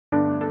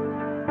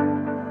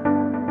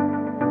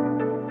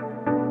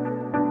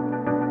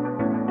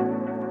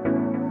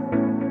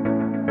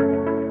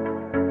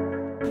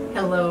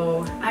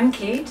I'm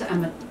Kate.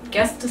 I'm a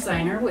guest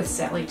designer with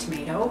Sallie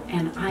Tomato,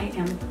 and I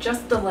am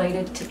just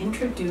delighted to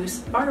introduce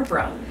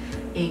Barbara,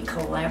 a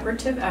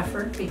collaborative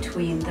effort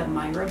between the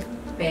Myra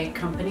Bag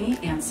Company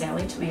and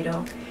Sallie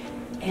Tomato,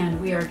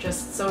 and we are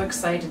just so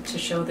excited to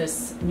show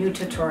this new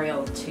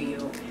tutorial to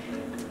you.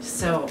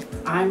 So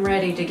I'm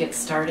ready to get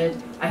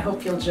started. I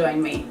hope you'll join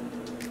me.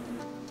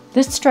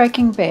 This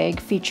striking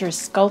bag features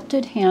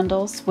sculpted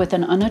handles with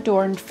an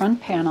unadorned front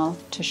panel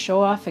to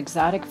show off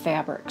exotic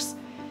fabrics,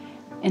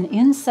 an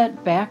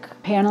inset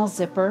back panel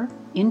zipper,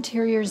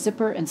 interior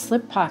zipper and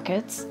slip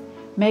pockets,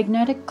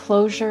 magnetic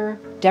closure,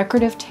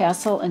 decorative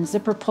tassel and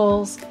zipper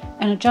pulls,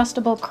 and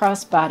adjustable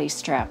crossbody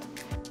strap.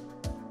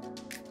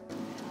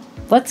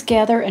 Let's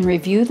gather and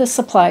review the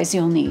supplies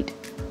you'll need.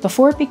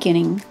 Before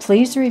beginning,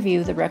 please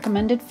review the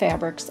recommended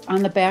fabrics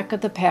on the back of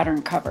the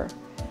pattern cover.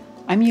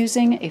 I'm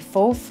using a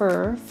faux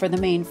fur for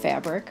the main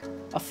fabric,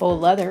 a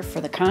faux leather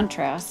for the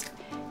contrast,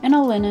 and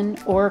a linen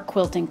or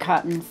quilting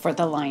cotton for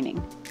the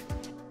lining.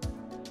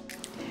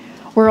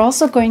 We're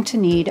also going to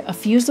need a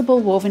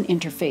fusible woven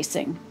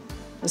interfacing,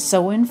 a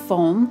sew-in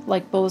foam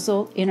like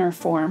Bozal inner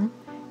form,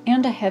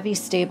 and a heavy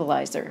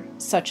stabilizer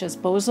such as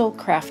Bozal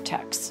Craft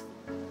Tex.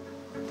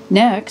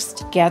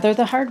 Next, gather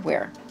the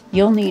hardware.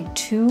 You'll need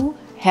 2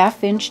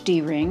 1/2-inch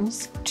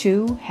D-rings,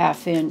 2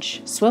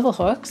 1/2-inch swivel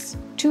hooks,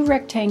 2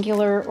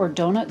 rectangular or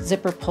donut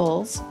zipper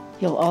pulls.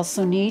 You'll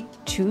also need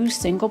 2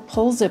 single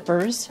pull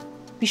zippers.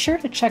 Be sure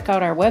to check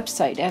out our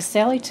website as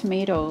Sallie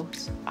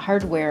Tomato's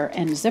hardware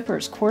and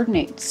zippers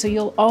coordinate, so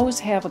you'll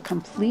always have a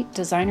complete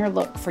designer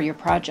look for your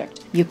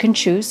project. You can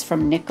choose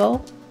from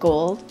nickel,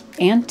 gold,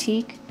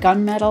 antique,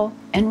 gunmetal,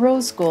 and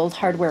rose gold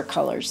hardware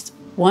colors.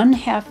 1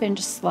 1/2-inch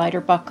slider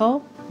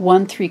buckle,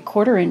 1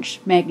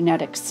 3/4-inch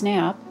magnetic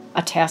snap,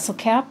 a tassel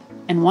cap,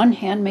 and 1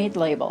 handmade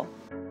label.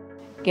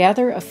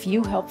 Gather a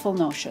few helpful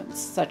notions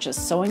such as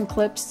sewing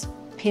clips,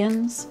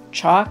 pins,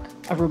 chalk,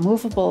 a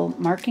removable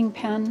marking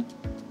pen,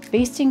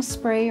 basting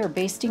spray or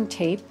basting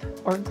tape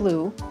or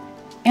glue,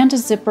 and a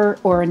zipper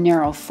or a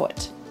narrow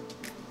foot.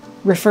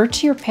 Refer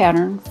to your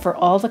pattern for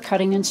all the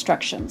cutting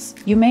instructions.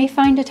 You may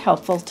find it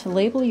helpful to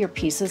label your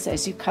pieces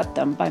as you cut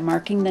them by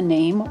marking the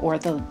name or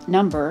the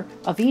number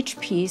of each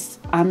piece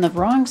on the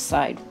wrong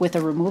side with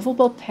a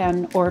removable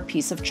pen or a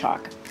piece of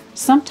chalk.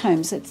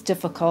 Sometimes it's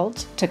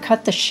difficult to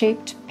cut the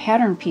shaped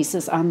pattern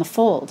pieces on the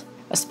fold,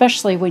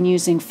 especially when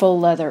using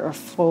faux leather or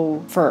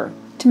faux fur.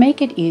 To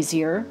make it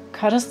easier,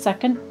 cut a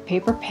second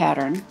paper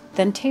pattern,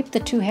 then tape the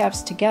 2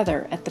 halves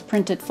together at the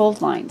printed fold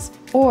lines,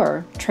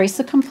 or trace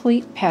a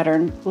complete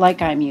pattern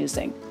like I'm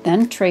using.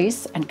 Then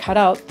trace and cut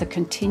out the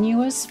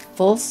continuous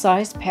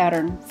full-size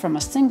pattern from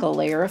a single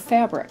layer of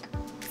fabric.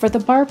 For the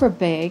Barbara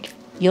bag,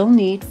 you'll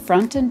need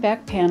front and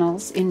back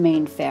panels in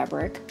main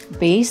fabric,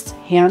 base,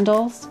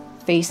 handles,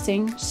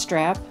 facing,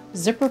 strap,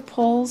 zipper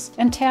pulls,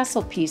 and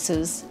tassel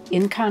pieces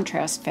in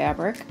contrast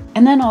fabric,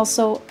 and then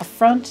also a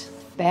front,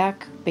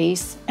 back,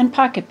 base, and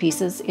pocket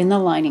pieces in the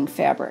lining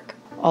fabric.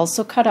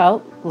 Also cut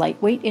out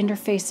lightweight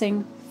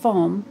interfacing,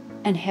 foam,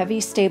 and heavy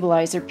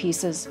stabilizer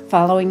pieces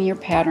following your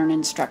pattern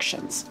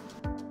instructions.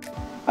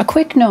 A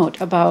quick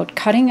note about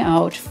cutting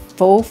out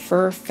faux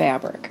fur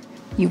fabric.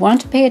 You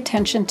want to pay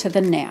attention to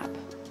the nap,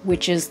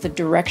 which is the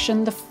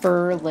direction the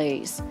fur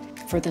lays.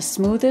 For the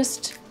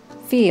smoothest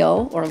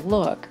feel or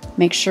look,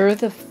 make sure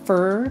the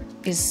fur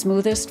is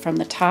smoothest from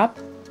the top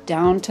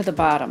down to the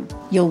bottom.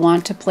 You'll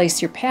want to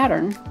place your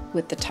pattern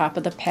with the top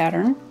of the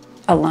pattern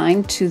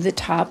aligned to the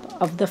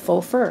top of the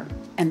faux fur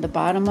and the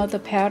bottom of the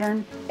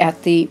pattern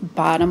at the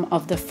bottom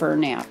of the fur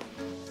nap.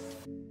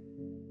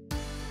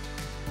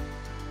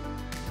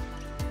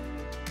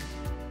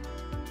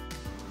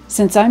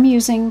 Since I'm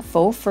using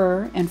faux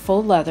fur and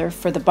faux leather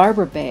for the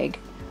Barbara bag,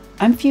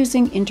 I'm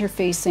fusing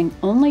interfacing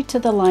only to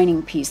the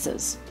lining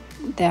pieces.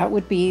 That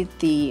would be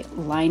the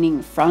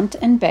lining front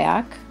and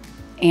back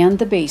and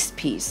the base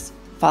piece.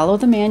 Follow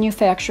the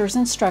manufacturer's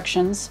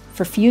instructions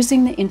for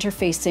fusing the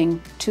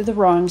interfacing to the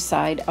wrong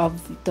side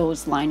of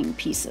those lining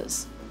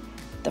pieces: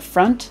 the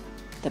front,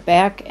 the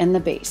back, and the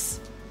base.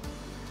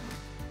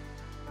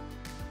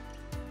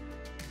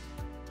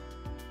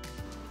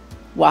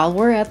 While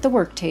we're at the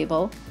work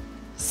table,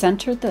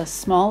 center the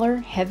smaller,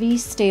 heavy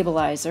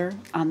stabilizer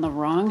on the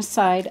wrong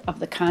side of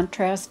the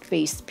contrast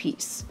base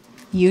piece.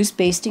 Use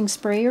basting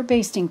spray or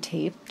basting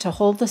tape to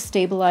hold the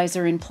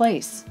stabilizer in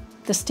place.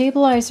 The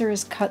stabilizer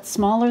is cut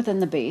smaller than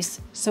the base,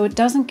 so it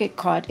doesn't get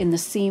caught in the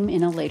seam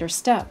in a later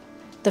step.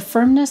 The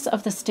firmness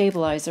of the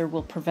stabilizer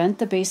will prevent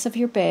the base of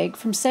your bag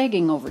from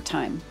sagging over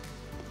time.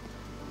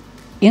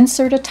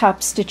 Insert a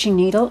top stitching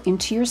needle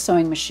into your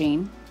sewing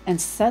machine and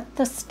set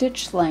the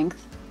stitch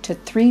length to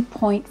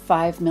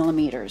 3.5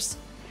 millimeters.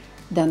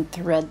 Then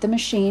thread the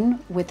machine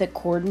with a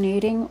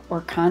coordinating or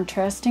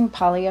contrasting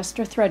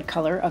polyester thread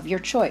color of your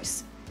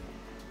choice.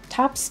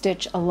 Top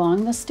stitch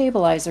along the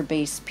stabilizer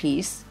base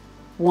piece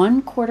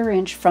 1/4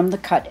 inch from the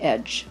cut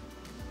edge.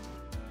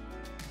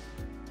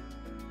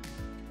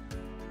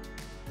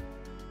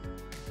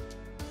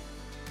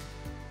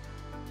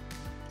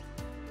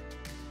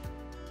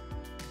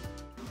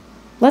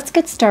 Let's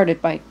get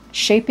started by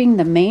Shaping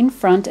the main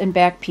front and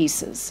back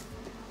pieces.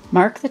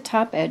 Mark the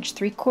top edge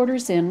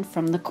 3/4 in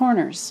from the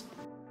corners.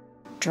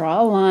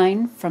 Draw a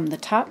line from the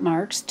top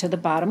marks to the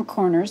bottom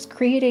corners,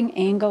 creating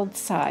angled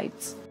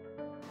sides.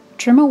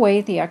 Trim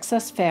away the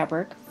excess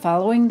fabric,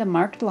 following the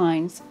marked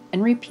lines,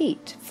 and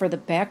repeat for the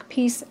back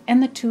piece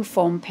and the 2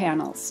 foam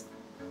panels.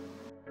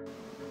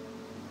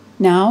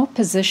 Now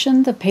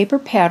position the paper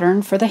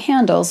pattern for the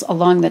handles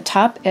along the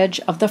top edge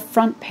of the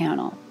front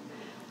panel.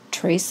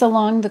 Trace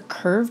along the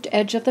curved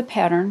edge of the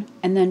pattern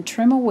and then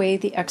trim away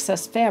the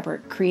excess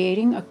fabric,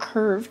 creating a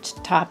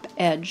curved top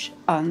edge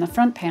on the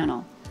front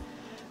panel.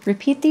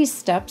 Repeat these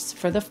steps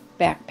for the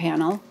back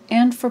panel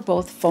and for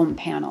both foam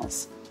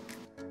panels.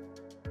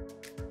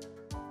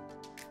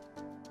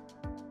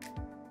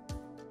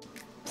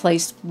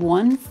 Place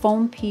 1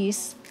 foam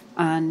piece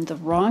on the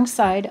wrong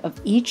side of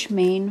each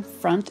main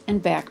front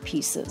and back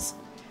pieces,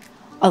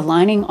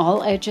 aligning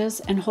all edges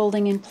and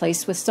holding in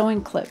place with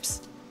sewing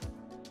clips.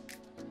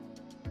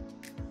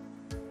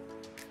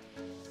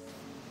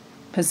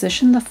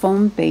 Position the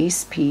foam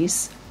base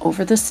piece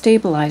over the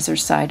stabilizer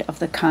side of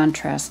the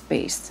contrast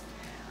base,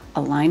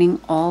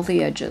 aligning all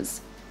the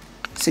edges.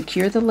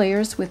 Secure the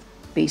layers with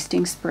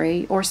basting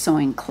spray or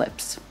sewing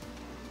clips.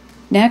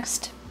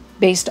 Next,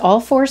 baste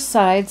all 4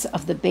 sides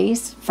of the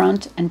base,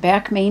 front, and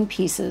back main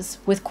pieces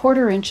with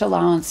 1/4 inch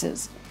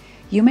allowances.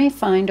 You may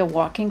find a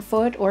walking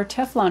foot or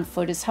Teflon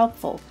foot is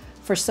helpful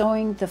for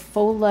sewing the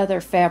faux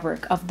leather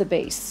fabric of the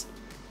base.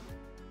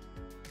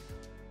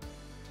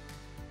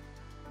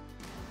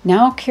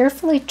 Now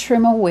carefully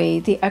trim away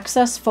the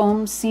excess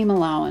foam seam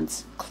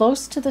allowance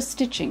close to the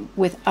stitching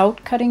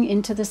without cutting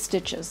into the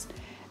stitches.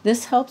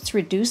 This helps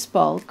reduce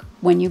bulk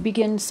when you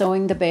begin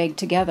sewing the bag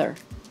together.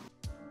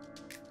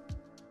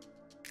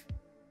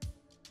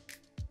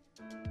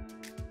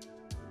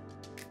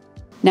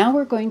 Now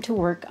we're going to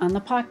work on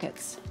the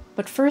pockets,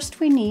 but first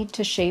we need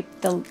to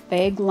shape the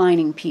bag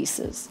lining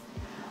pieces.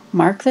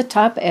 Mark the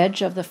top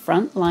edge of the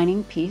front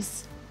lining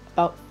piece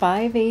about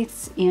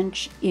 5/8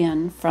 inch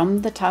in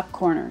from the top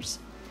corners.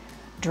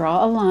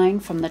 Draw a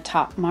line from the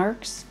top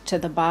marks to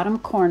the bottom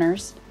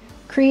corners,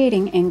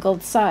 creating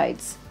angled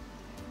sides.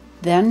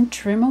 Then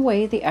trim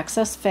away the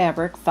excess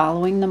fabric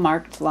following the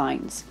marked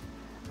lines.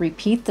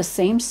 Repeat the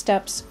same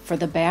steps for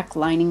the back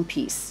lining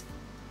piece.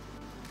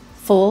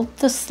 Fold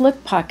the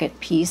slip pocket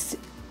piece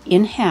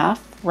in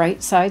half,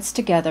 right sides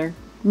together,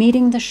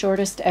 meeting the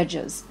shortest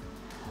edges.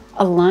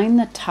 Align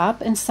the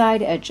top and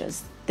side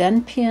edges,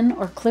 then pin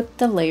or clip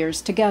the layers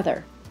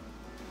together.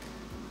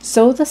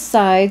 Sew the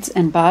sides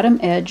and bottom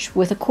edge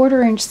with a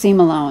 1/4 inch seam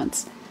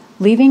allowance,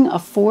 leaving a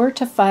 4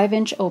 to 5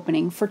 inch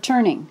opening for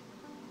turning.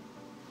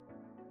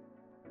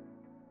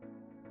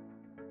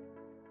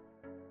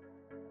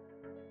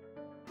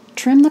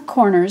 Trim the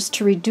corners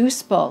to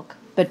reduce bulk,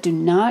 but do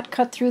not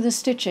cut through the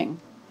stitching.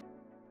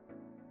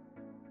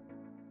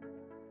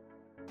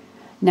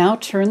 Now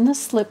turn the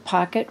slip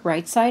pocket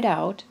right side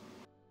out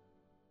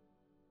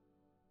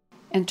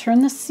and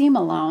turn the seam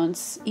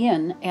allowance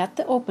in at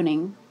the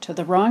opening to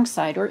the wrong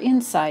side or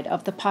inside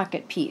of the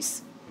pocket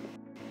piece.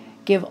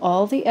 Give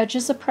all the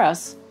edges a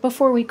press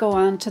before we go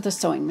on to the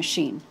sewing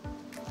machine.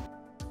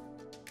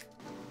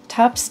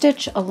 Top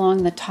stitch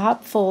along the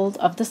top fold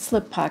of the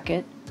slip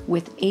pocket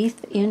with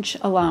 1/8 inch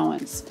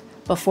allowance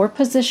before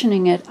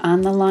positioning it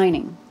on the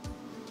lining.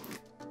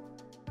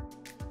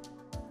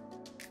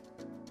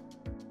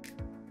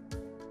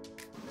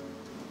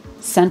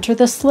 Center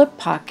the slip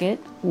pocket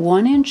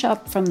 1 inch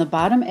up from the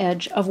bottom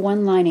edge of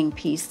one lining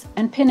piece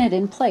and pin it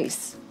in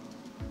place.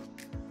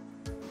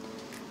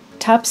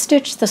 Top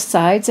stitch the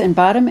sides and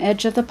bottom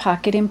edge of the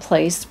pocket in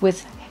place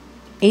with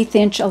 1/8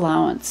 inch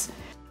allowance.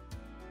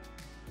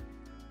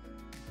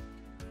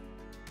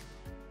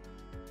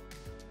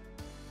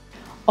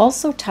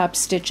 Also top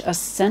stitch a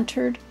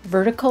centered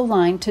vertical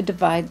line to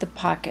divide the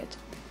pocket.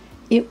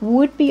 It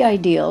would be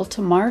ideal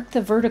to mark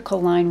the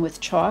vertical line with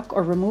chalk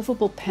or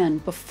removable pen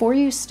before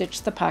you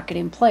stitch the pocket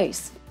in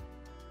place.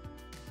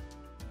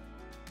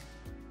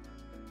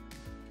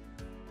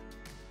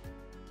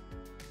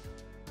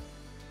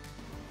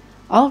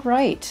 All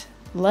right,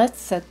 let's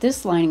set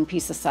this lining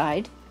piece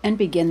aside and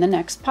begin the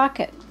next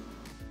pocket.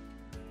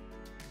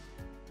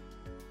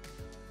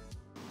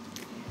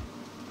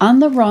 On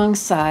the wrong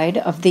side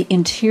of the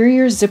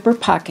interior zipper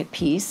pocket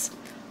piece,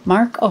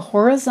 mark a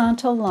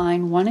horizontal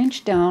line 1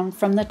 inch down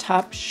from the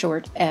top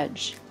short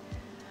edge.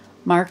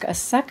 Mark a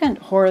second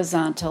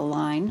horizontal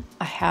line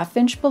a 1/2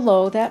 inch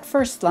below that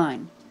first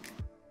line.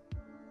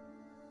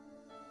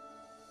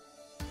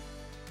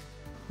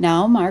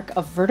 Now mark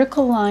a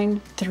vertical line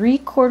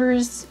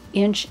 3/4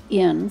 inch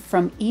in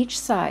from each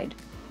side.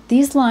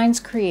 These lines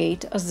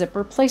create a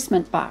zipper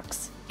placement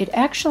box. It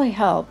actually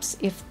helps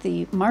if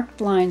the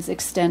marked lines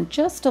extend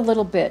just a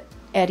little bit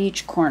at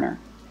each corner.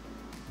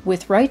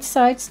 With right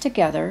sides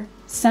together,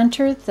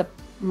 center the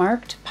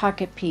marked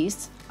pocket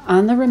piece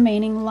on the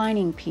remaining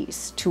lining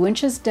piece 2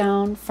 inches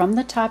down from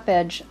the top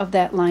edge of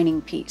that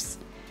lining piece.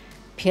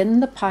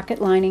 Pin the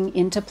pocket lining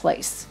into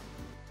place.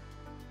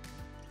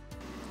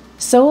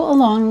 Sew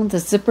along the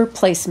zipper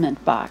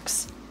placement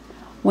box.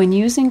 When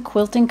using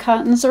quilting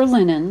cottons or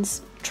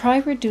linens, try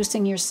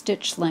reducing your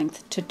stitch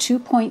length to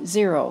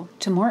 2.0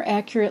 to more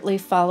accurately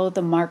follow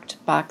the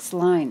marked box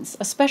lines,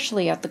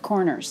 especially at the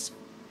corners.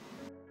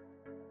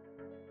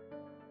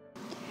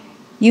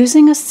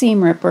 Using a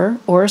seam ripper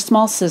or a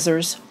small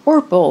scissors,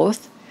 or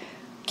both,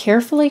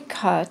 carefully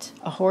cut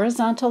a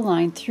horizontal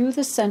line through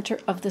the center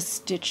of the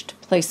stitched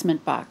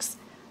placement box,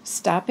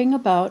 stopping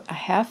about a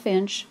 ½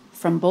 inch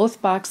from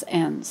both box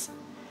ends.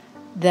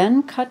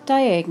 Then cut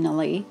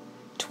diagonally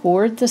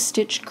toward the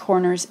stitched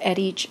corners at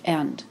each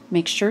end.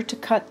 Make sure to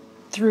cut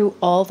through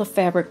all the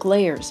fabric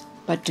layers,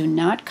 but do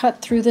not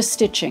cut through the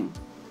stitching.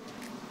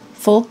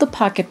 Fold the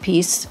pocket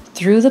piece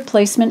through the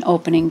placement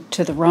opening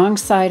to the wrong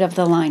side of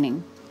the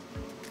lining.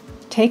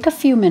 Take a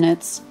few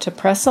minutes to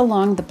press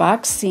along the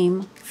box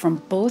seam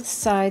from both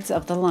sides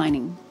of the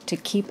lining to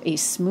keep a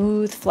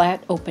smooth,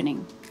 flat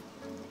opening.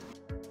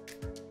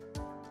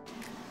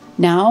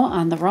 Now,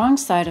 on the wrong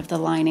side of the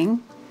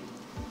lining,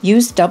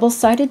 use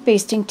double-sided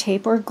basting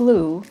tape or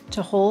glue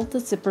to hold the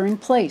zipper in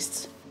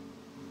place.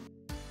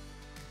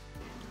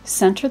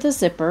 Center the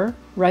zipper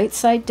right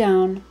side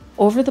down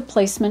over the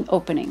placement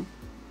opening.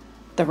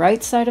 The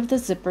right side of the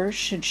zipper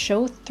should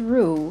show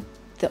through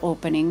the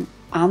opening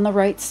on the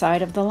right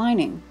side of the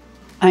lining.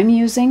 I'm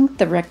using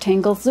the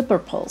rectangle zipper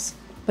pulls,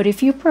 but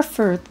if you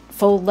prefer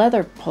faux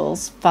leather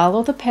pulls,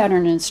 follow the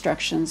pattern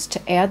instructions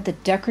to add the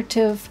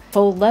decorative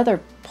faux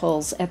leather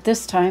pulls at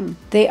this time.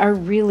 They are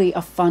really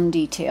a fun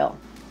detail.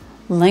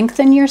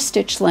 Lengthen your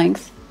stitch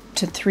length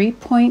to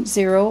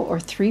 3.0 or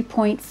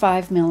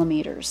 3.5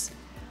 millimeters.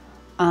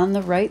 On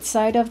the right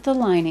side of the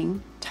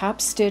lining,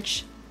 top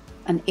stitch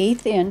an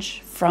 1/8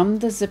 inch from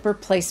the zipper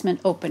placement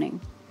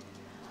opening.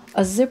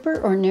 A zipper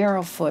or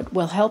narrow foot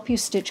will help you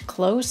stitch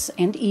close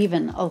and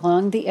even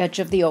along the edge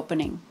of the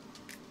opening.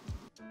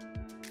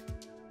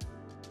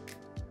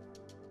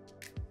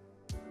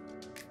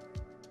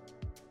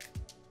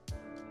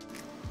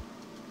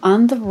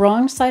 On the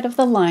wrong side of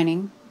the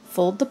lining,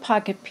 fold the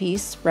pocket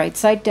piece right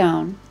side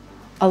down,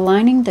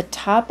 aligning the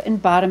top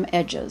and bottom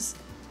edges.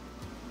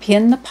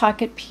 Pin the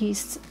pocket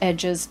piece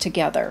edges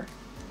together.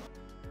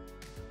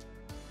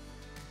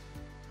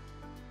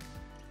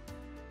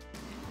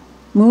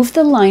 Move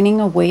the lining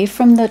away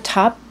from the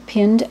top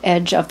pinned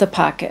edge of the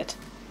pocket.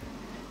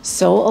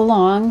 Sew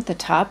along the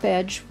top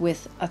edge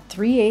with a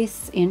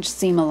 3/8 inch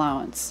seam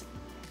allowance.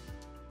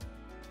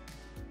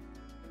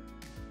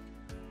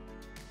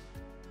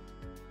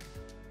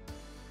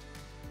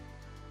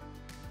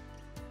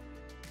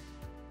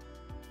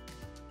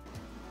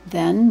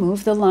 Then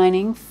move the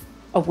lining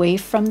away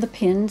from the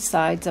pinned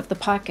sides of the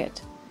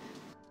pocket.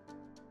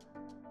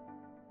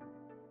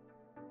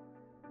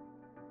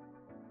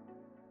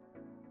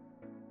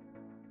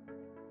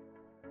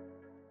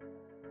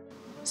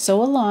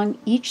 Sew along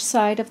each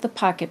side of the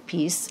pocket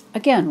piece,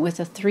 again with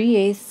a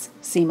 3/8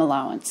 seam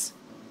allowance.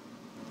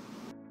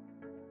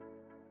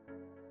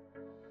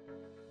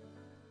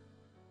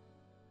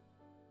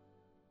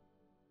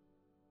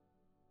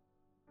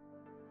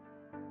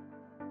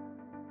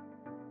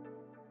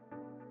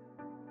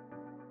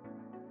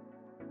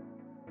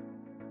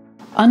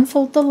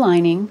 Unfold the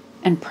lining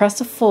and press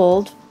a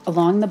fold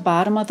along the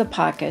bottom of the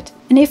pocket,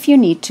 and if you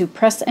need to,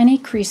 press any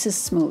creases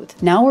smooth.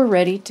 Now we're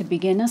ready to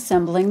begin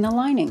assembling the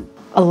lining.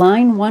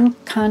 Align one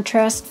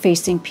contrast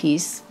facing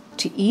piece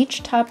to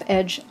each top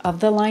edge of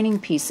the lining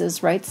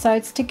pieces, right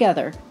sides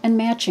together and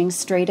matching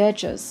straight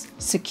edges.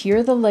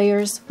 Secure the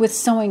layers with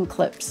sewing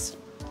clips.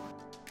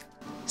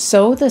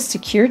 Sew the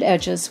secured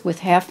edges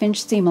with 1/2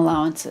 inch seam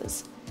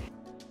allowances.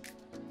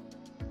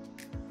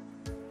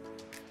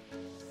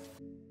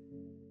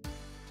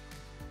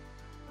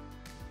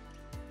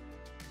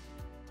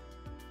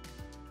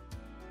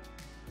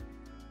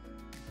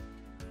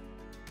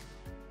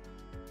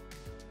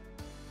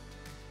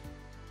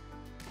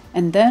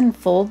 And then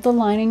fold the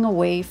lining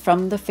away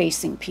from the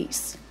facing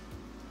piece.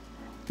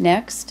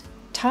 Next,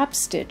 top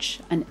stitch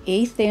an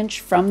 1/8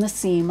 inch from the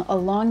seam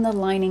along the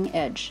lining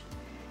edge.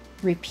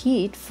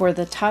 Repeat for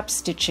the top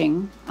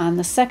stitching on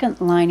the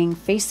second lining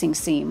facing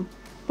seam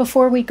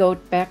before we go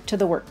back to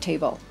the work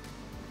table.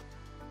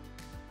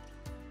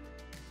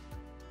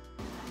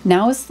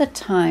 Now is the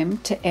time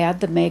to add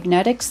the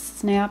magnetic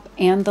snap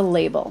and the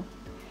label.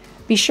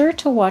 Be sure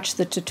to watch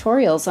the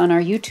tutorials on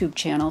our YouTube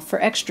channel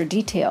for extra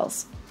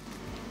details.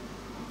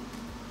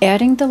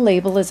 Adding the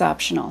label is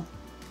optional,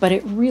 but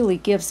it really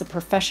gives a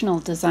professional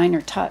designer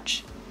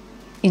touch.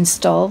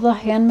 Install the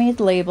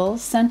handmade label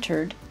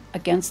centered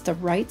against the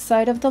right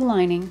side of the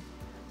lining,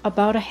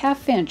 about a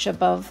 1/2 inch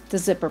above the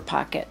zipper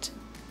pocket.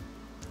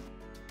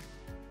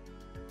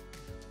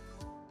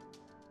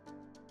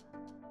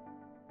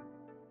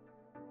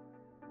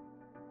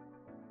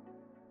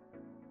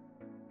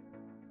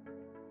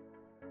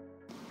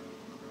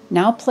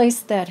 Now place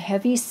that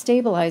heavy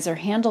stabilizer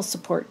handle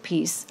support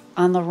piece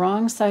on the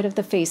wrong side of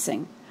the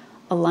facing,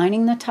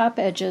 aligning the top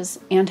edges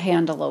and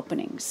handle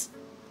openings.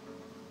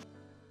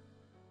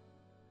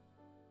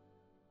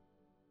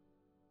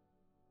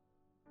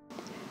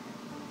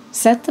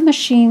 Set the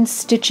machine's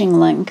stitching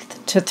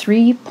length to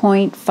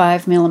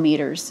 3.5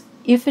 millimeters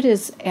if it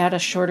is at a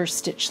shorter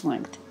stitch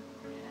length.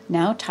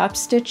 Now top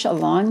stitch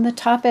along the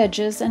top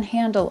edges and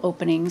handle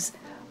openings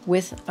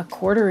with a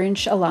 1/4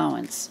 inch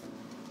allowance.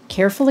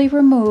 Carefully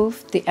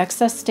remove the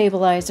excess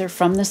stabilizer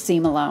from the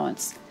seam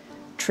allowance.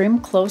 Trim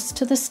close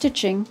to the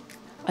stitching,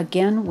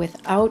 again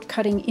without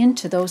cutting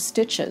into those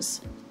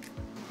stitches.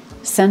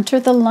 Center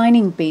the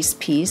lining base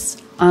piece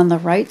on the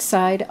right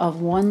side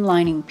of one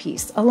lining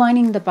piece,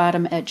 aligning the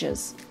bottom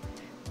edges.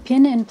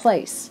 Pin in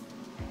place.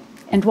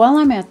 And while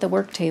I'm at the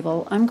work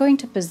table, I'm going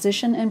to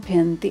position and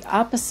pin the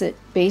opposite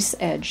base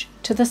edge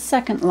to the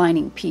second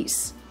lining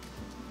piece.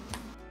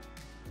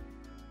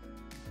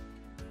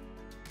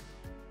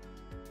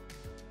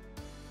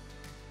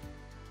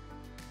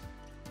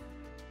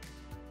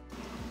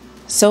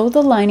 Sew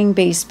the lining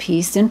base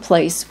piece in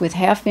place with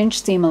 1/2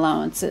 inch seam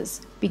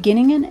allowances,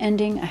 beginning and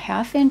ending a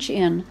 1/2 inch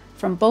in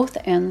from both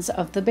ends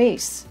of the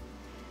base.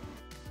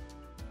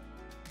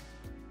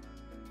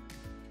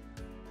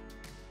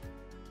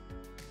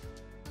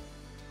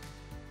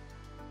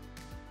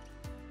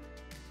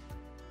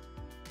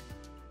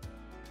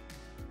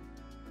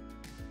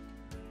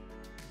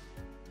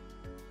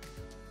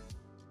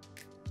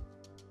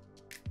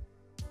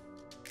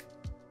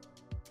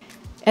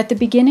 At the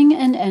beginning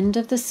and end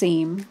of the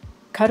seam,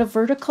 cut a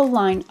vertical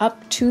line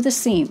up to the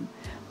seam,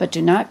 but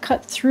do not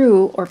cut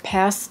through or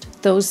past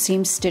those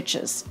seam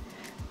stitches.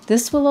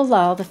 This will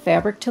allow the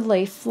fabric to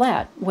lay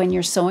flat when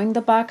you're sewing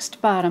the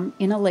boxed bottom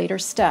in a later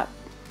step.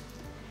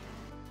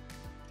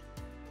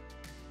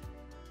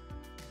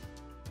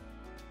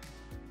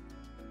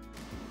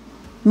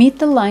 Meet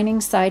the lining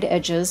side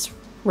edges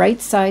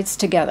right sides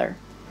together.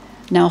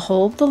 Now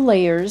hold the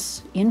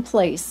layers in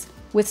place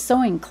with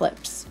sewing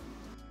clips.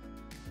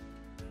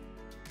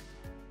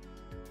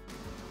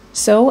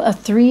 Sew a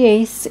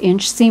 3/8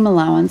 inch seam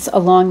allowance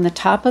along the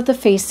top of the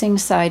facing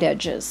side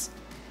edges,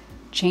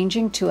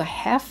 changing to a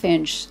 1/2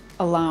 inch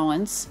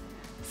allowance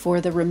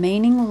for the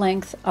remaining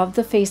length of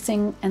the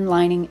facing and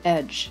lining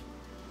edge.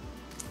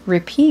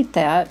 Repeat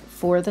that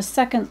for the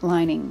second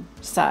lining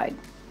side.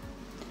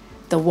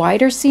 The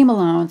wider seam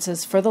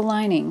allowances for the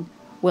lining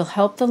will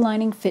help the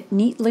lining fit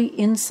neatly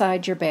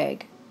inside your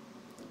bag.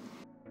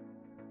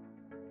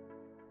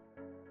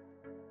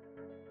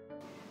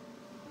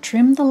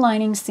 Trim the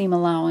lining seam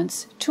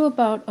allowance to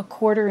about a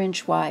 1/4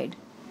 inch wide.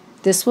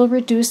 This will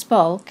reduce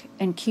bulk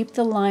and keep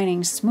the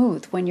lining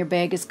smooth when your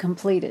bag is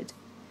completed.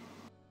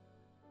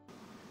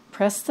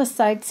 Press the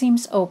side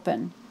seams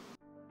open.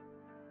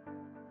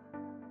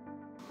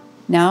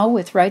 Now,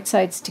 with right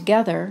sides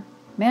together,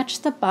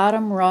 match the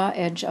bottom raw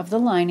edge of the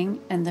lining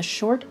and the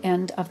short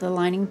end of the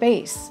lining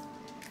base.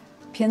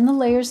 Pin the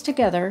layers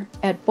together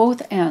at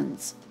both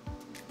ends.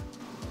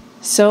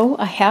 Sew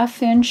a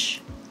 1/2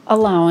 inch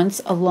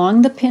allowance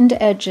along the pinned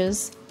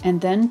edges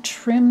and then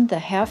trim the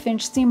 1/2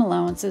 inch seam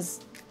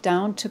allowances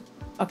down to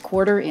a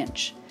 1/4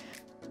 inch.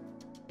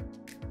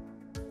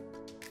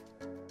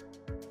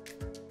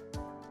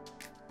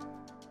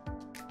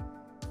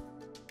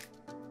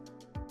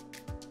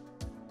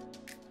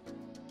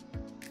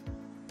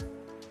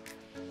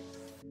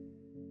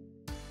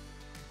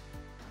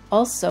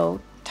 Also,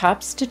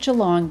 top stitch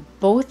along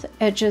both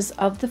edges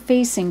of the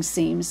facing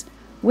seams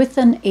with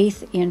an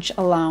 1/8 inch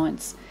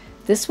allowance.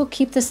 This will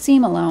keep the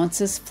seam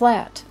allowances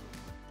flat.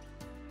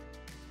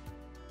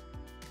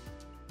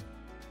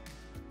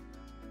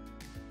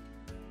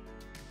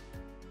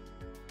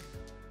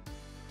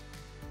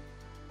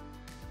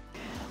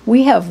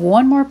 We have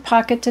one more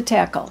pocket to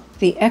tackle,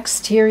 the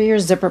exterior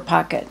zipper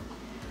pocket.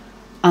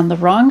 On the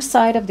wrong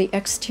side of the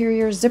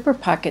exterior zipper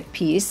pocket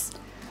piece,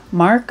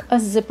 mark a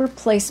zipper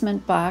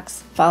placement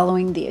box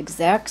following the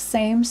exact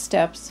same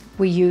steps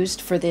we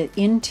used for the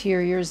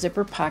interior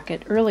zipper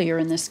pocket earlier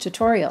in this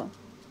tutorial.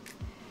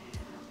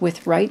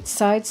 With right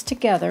sides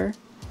together,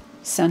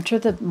 center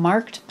the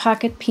marked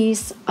pocket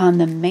piece on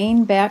the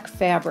main back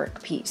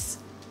fabric piece,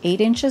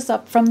 8 inches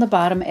up from the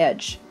bottom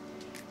edge.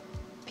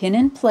 Pin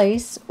in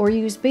place or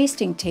use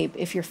basting tape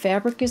if your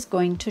fabric is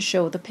going to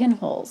show the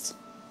pinholes.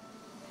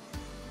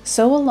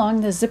 Sew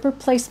along the zipper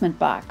placement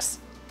box.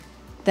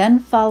 Then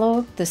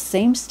follow the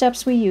same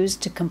steps we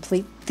used to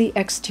complete the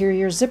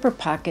exterior zipper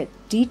pocket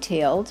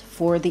detailed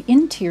for the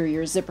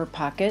interior zipper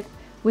pocket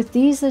with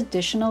these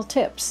additional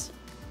tips.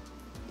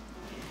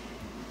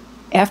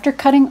 After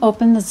cutting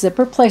open the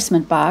zipper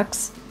placement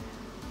box,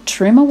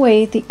 trim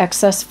away the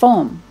excess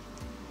foam,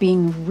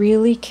 being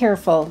really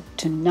careful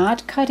to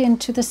not cut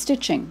into the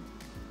stitching.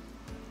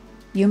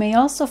 You may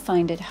also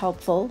find it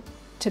helpful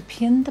to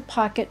pin the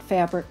pocket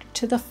fabric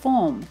to the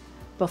foam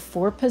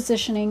before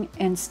positioning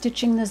and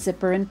stitching the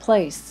zipper in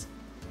place.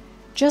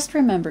 Just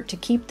remember to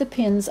keep the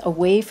pins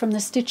away from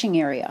the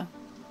stitching area.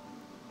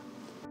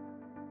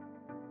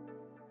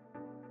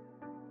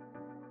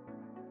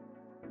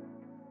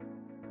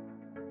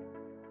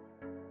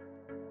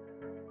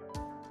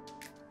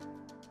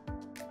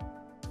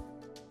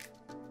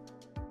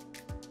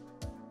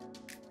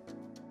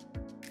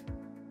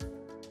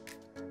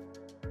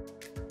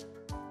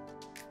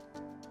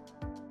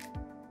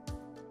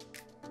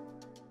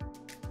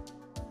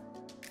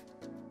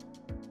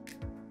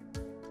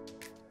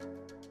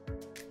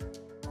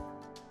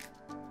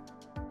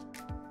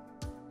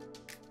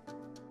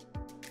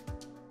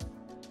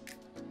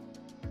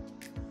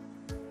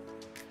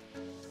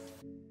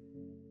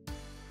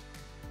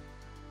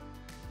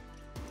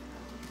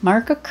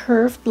 Mark a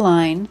curved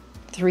line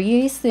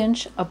 3/8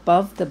 inch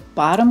above the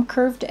bottom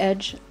curved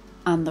edge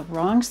on the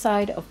wrong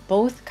side of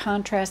both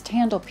contrast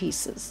handle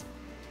pieces.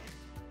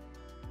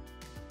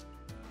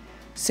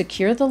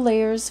 Secure the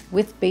layers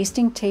with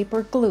basting tape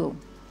or glue.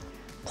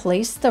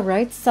 Place the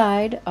right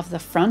side of the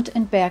front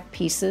and back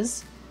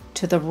pieces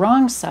to the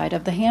wrong side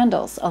of the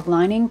handles,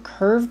 aligning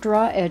curved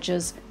raw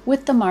edges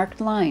with the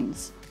marked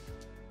lines.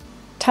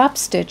 Top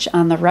stitch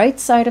on the right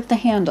side of the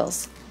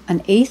handles,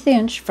 1/8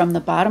 inch from the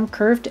bottom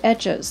curved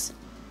edges.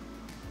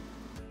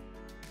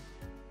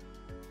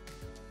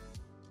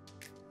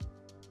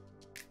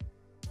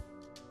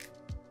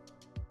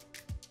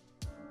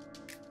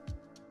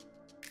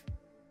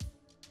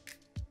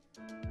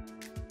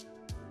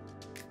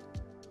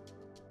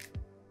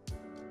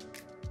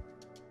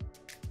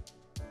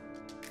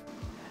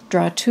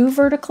 Draw 2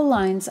 vertical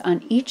lines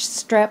on each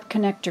strap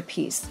connector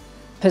piece.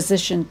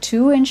 Position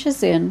 2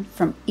 inches in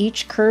from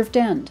each curved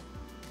end.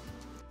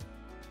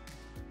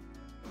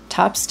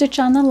 Top stitch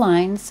on the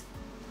lines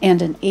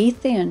and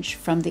 1/8 inch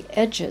from the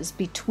edges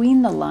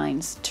between the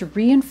lines to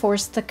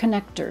reinforce the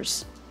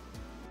connectors.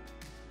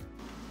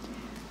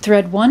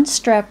 Thread 1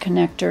 strap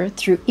connector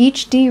through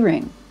each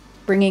D-ring,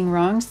 bringing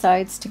wrong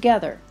sides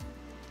together.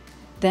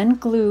 Then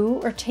glue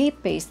or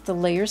tape baste the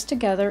layers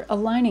together,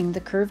 aligning the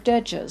curved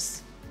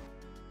edges.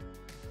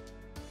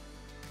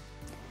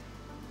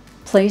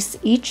 Place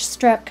each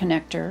strap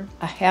connector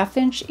 1/2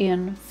 inch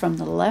in from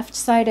the left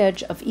side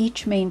edge of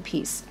each main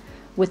piece,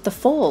 with the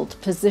fold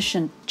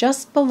positioned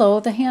just below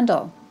the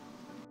handle.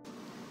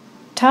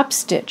 Top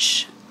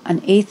stitch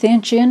 1/8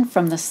 inch in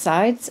from the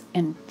sides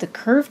and the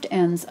curved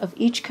ends of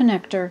each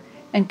connector,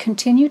 and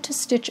continue to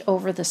stitch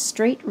over the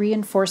straight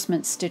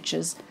reinforcement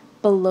stitches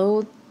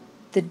below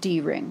the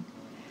D-ring.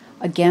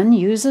 Again,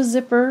 use a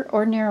zipper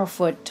or narrow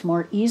foot to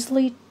more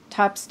easily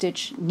top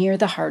stitch near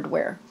the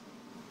hardware.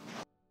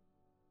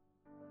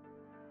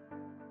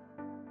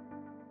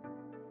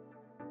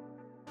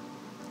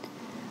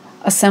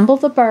 Assemble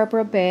the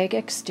Barbara bag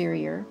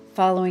exterior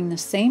following the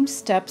same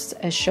steps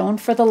as shown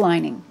for the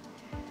lining,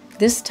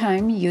 this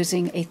time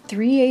using a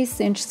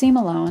 3/8 inch seam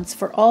allowance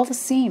for all the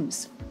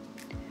seams.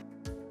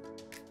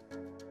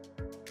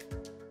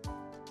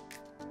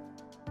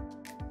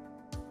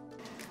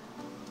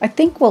 I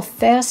think we'll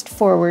fast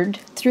forward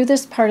through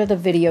this part of the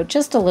video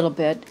just a little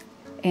bit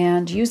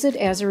and use it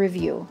as a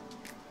review.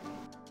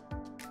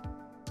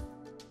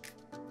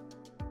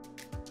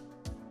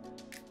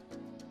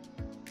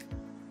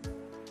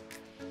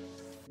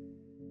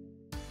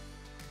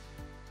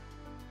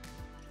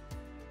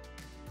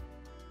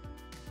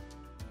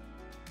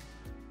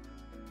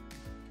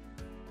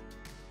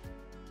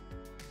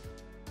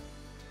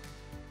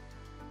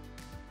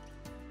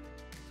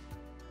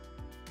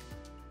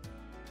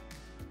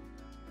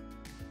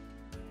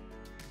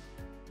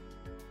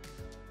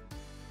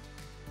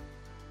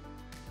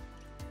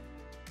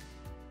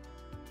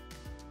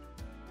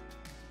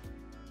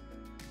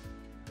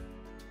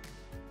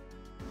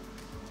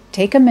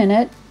 Take a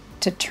minute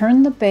to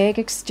turn the bag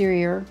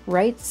exterior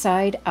right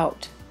side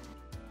out.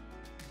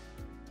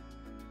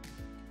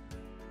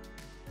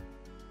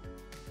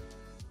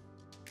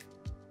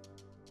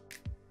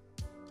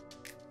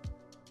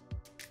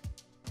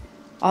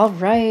 All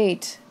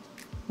right,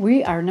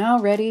 we are now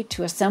ready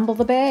to assemble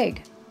the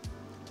bag.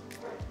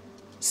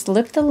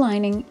 Slip the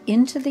lining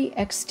into the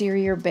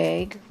exterior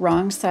bag,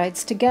 wrong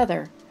sides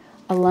together,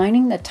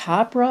 aligning the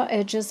top raw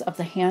edges of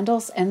the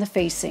handles and the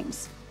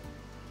facings.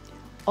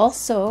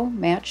 Also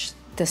match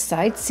the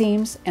side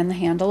seams and the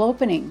handle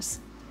openings.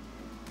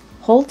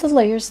 Hold the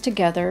layers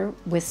together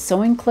with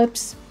sewing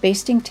clips,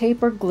 basting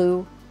tape or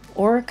glue,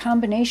 or a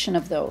combination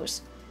of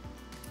those.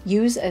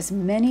 Use as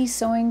many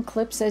sewing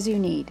clips as you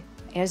need.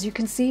 As you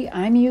can see,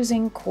 I'm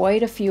using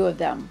quite a few of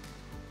them.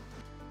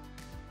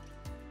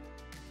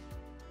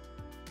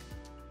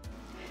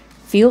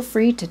 Feel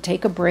free to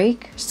take a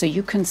break so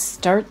you can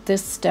start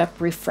this step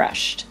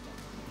refreshed.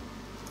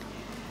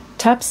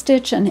 Top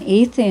stitch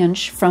 1/8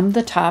 inch from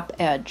the top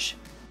edge.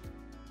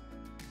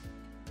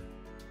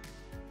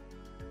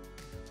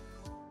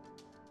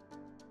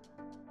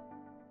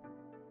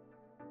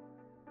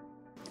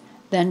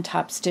 Then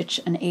top stitch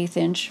 1/8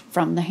 inch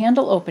from the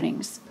handle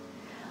openings.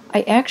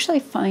 I actually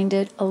find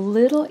it a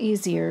little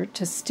easier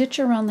to stitch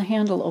around the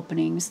handle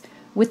openings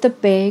with the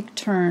bag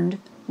turned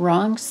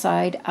wrong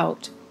side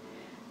out.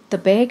 The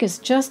bag is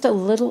just a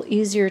little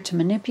easier to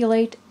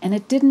manipulate, and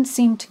it didn't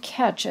seem to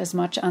catch as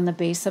much on the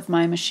base of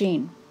my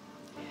machine.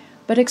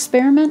 But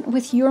experiment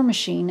with your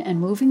machine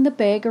and moving the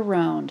bag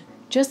around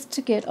just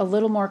to get a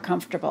little more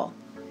comfortable.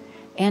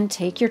 And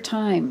take your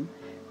time,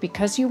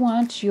 because you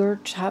want your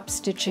top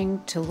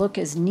stitching to look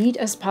as neat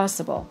as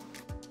possible.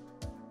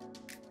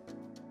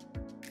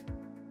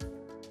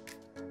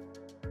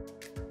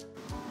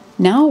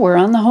 Now we're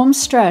on the home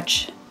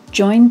stretch.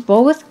 Join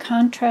both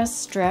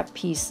contrast strap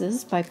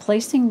pieces by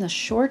placing the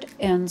short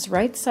ends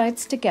right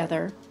sides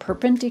together,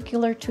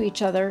 perpendicular to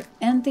each other,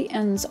 and the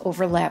ends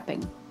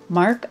overlapping.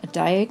 Mark a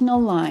diagonal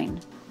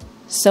line.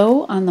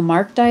 Sew on the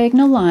marked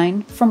diagonal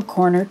line from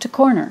corner to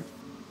corner.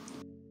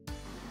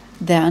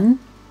 Then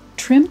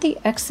Trim the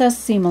excess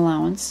seam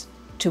allowance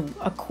to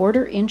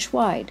 1/4 inch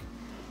wide.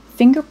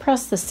 Finger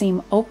press the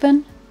seam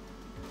open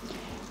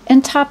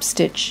and top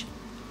stitch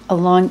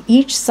along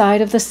each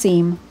side of the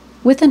seam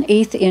with an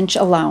 1/8 inch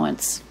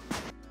allowance.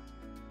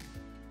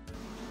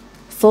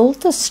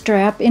 Fold the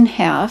strap in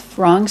half,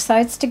 wrong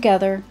sides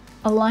together,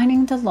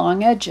 aligning the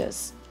long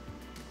edges.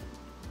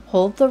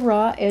 Hold the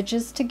raw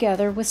edges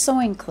together with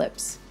sewing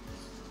clips.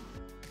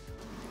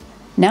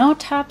 Now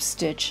top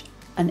stitch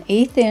an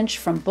 1/8 inch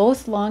from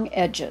both long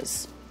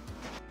edges.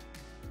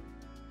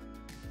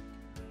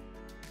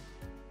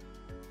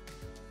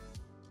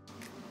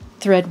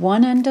 Thread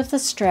one end of the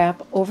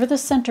strap over the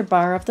center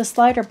bar of the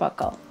slider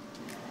buckle.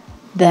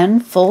 Then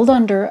fold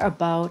under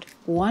about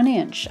 1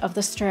 inch of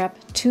the strap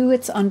to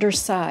its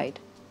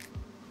underside.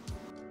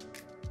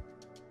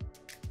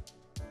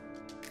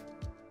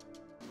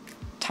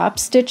 Top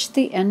stitch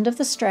the end of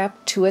the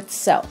strap to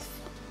itself.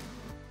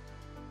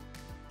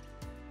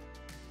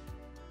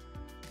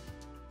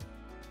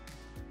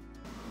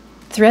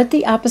 Thread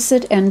the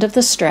opposite end of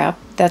the strap,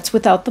 that's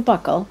without the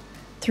buckle,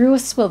 through a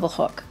swivel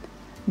hook.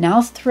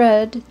 Now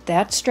thread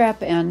that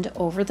strap end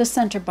over the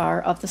center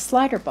bar of the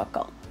slider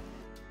buckle.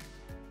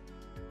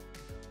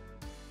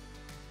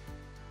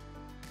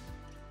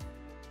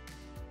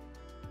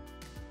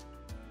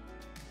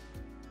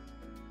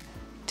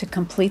 To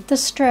complete the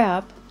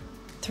strap,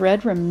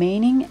 thread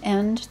remaining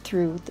end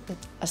through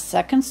a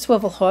second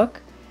swivel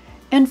hook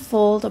and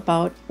fold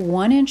about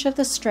 1 inch of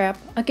the strap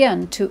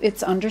again to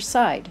its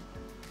underside.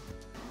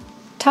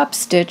 Top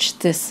stitch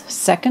this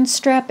second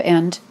strap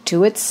end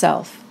to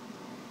itself.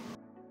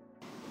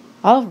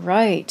 All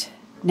right,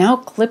 now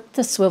clip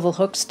the swivel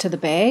hooks to the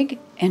bag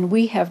and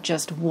we have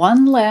just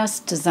one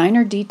last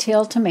designer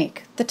detail to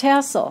make, the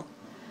tassel.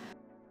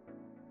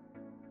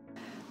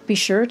 Be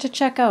sure to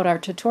check out our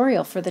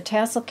tutorial for the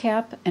tassel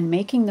cap and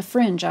making the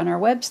fringe on our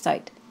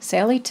website,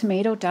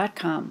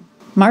 sallietomato.com.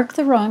 Mark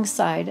the wrong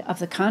side of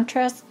the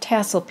contrast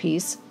tassel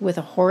piece with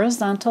a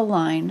horizontal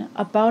line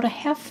about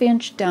 1/2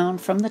 inch down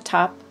from the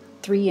top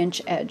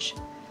 3-inch edge.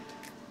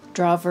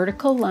 Draw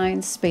vertical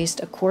lines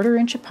spaced 1/4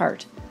 inch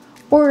apart,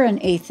 or an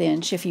 1/8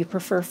 inch if you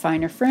prefer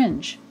finer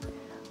fringe,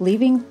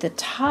 leaving the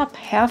top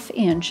 1/2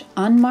 inch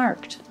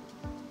unmarked.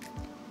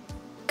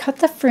 Cut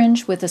the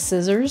fringe with a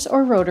scissors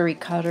or rotary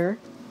cutter,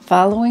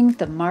 following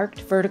the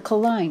marked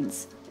vertical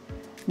lines.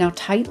 Now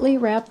tightly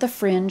wrap the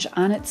fringe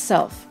on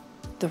itself,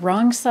 the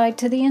wrong side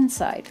to the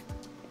inside.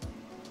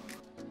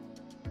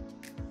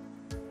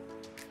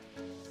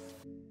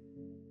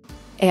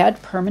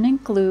 Add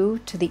permanent glue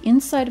to the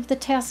inside of the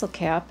tassel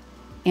cap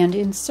and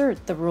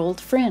insert the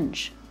rolled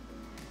fringe.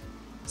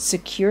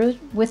 Secure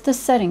with the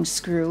setting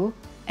screw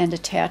and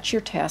attach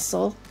your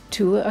tassel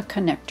to a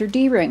connector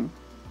D-ring.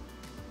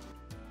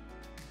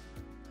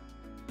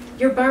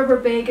 Your Barber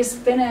bag is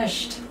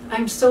finished.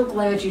 I'm so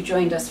glad you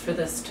joined us for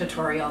this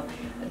tutorial.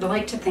 I'd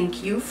like to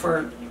thank you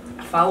for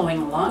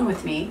following along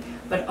with me,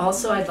 but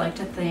also I'd like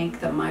to thank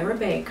the Myra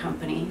Bag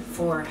Company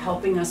for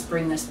helping us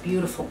bring this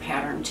beautiful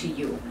pattern to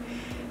you.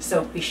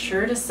 So be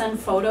sure to send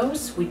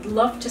photos. We'd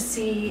love to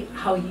see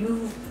how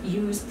you've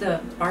used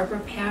the Barbara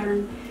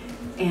pattern,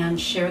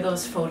 and share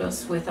those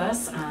photos with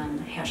us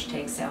on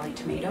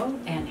 #SallieTomato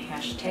and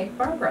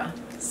 #Barbara.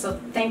 So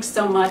thanks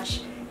so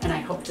much, and I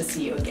hope to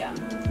see you again.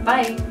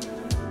 Bye!